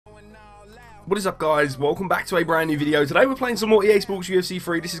What is up, guys? Welcome back to a brand new video. Today we're playing some more EA Sports UFC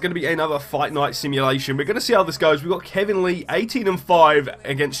 3. This is going to be another Fight Night simulation. We're going to see how this goes. We've got Kevin Lee 18-5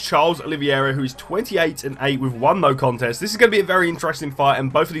 against Charles Oliveira, who is 28-8 with 1 no contest. This is going to be a very interesting fight,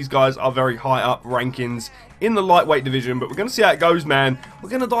 and both of these guys are very high up rankings in the lightweight division, but we're going to see how it goes, man. We're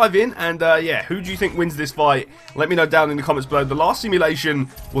going to dive in, and yeah, who do you think wins this fight? Let me know down in the comments below. The last simulation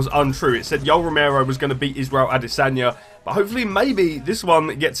was untrue. It said Yoel Romero was going to beat Israel Adesanya, but hopefully maybe this one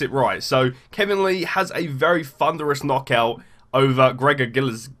gets it right. So Kevin Lee has a very thunderous knockout over Gregor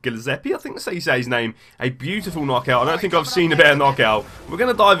Gillespie, I think that's how you say his name. A beautiful knockout. I don't think I've seen a better knockout. We're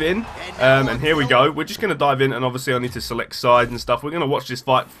going to dive in, and here we go. We're just going to dive in, and obviously I need to select sides and stuff. We're going to watch this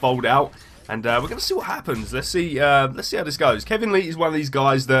fight fold out, and we're going to see what happens. Let's see how this goes. Kevin Lee is one of these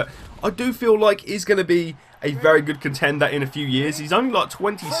guys that I do feel like is going to be a very good contender in a few years. He's only like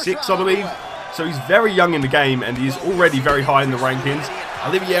 26, I believe. So he's very young in the game, and he's already very high in the rankings.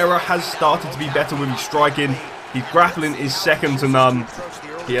 Oliveira has started to be better with his striking. His grappling is second to none.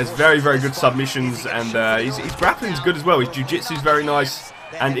 He has very, very good submissions, and his grappling is good as well. His jiu-jitsu is very nice.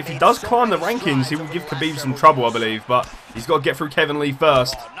 And if he does climb the rankings, he will give Khabib some trouble, I believe. But he's got to get through Kevin Lee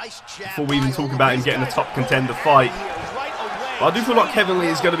first before we even talk about him getting a top contender fight. But I do feel like Kevin Lee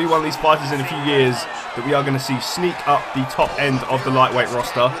is going to be one of these fighters in a few years that we are going to see sneak up the top end of the lightweight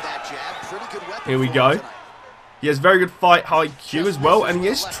roster. Here we go. He has very good fight IQ as well, and he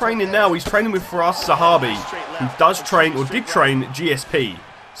is training now. He's training with Faraz Sahabi, who does train, or did train, GSP.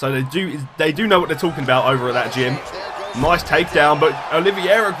 So they do know what they're talking about over at that gym. Nice takedown, but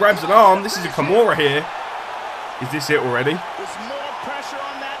Oliveira grabs an arm. This is a Kimura here. Is this it already?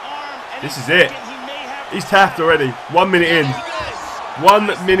 This is it. He's tapped already. 1 minute in.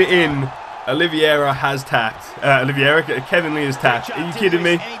 1 minute in. Oliveira has tapped. Kevin Lee has tapped. Are you kidding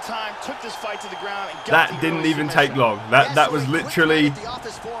me? That didn't even take long. That was literally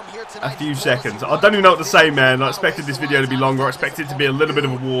a few seconds. I don't even know what to say, man. I expected this video to be longer. I expected it to be a little bit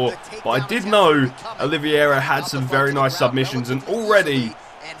of a war. But I did know Oliveira had some very nice submissions, and already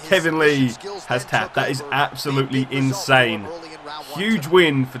Kevin Lee has tapped. That is absolutely insane. Huge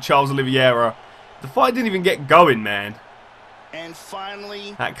win for Charles Oliveira. The fight didn't even get going, man. And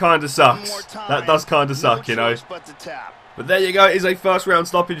finally, that kind of sucks. That does kind of suck, you know. But there you go. It is a first round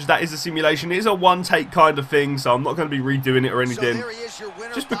stoppage. That is a simulation. It is a one take kind of thing, so I'm not going to be redoing it or anything.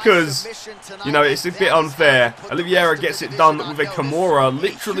 Just because, you know, it's a bit unfair. Oliveira gets it done with a Kimura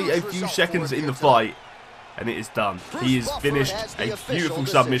literally a few seconds in the fight, and it is done. He is finished. A beautiful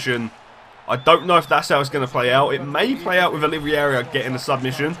submission. I don't know if that's how it's going to play out. It may play out with Oliveira getting a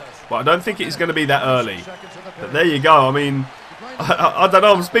submission, but I don't think it is going to be that early. But there you go. I mean, I don't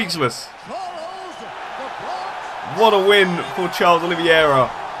know. I'm speechless. What a win for Charles Oliveira.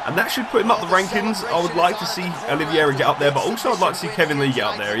 And that should put him up the rankings. I would like to see Oliveira get up there, but also I'd like to see Kevin Lee get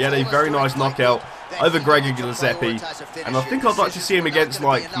up there. He had a very nice knockout over Gregor Gillespie, and I think I'd like to see him against,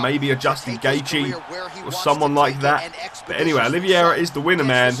 like, maybe a Justin Gaethje or someone like that. But anyway, Oliveira is the winner,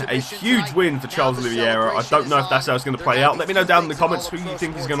 man. A huge win for Charles Oliveira. I don't know if that's how it's going to play out. Let me know down in the comments who you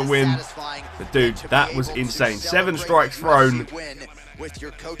think is going to win. But dude, that was insane. 7 strikes thrown.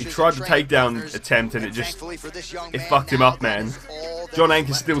 He tried the takedown attempt, and it fucked him up, man. John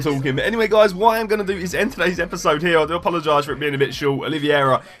Anker's still talking. But anyway, guys, what I'm going to do is end today's episode here. I do apologise for it being a bit short.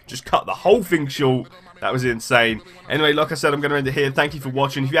 Oliveira just cut the whole thing short. That was insane. Anyway, like I said, I'm going to end it here. Thank you for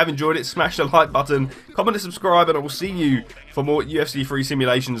watching. If you have enjoyed it, smash the like button, comment and subscribe, and I will see you for more UFC 3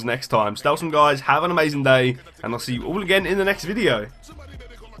 simulations next time. Stay awesome, guys. Have an amazing day, and I'll see you all again in the next video.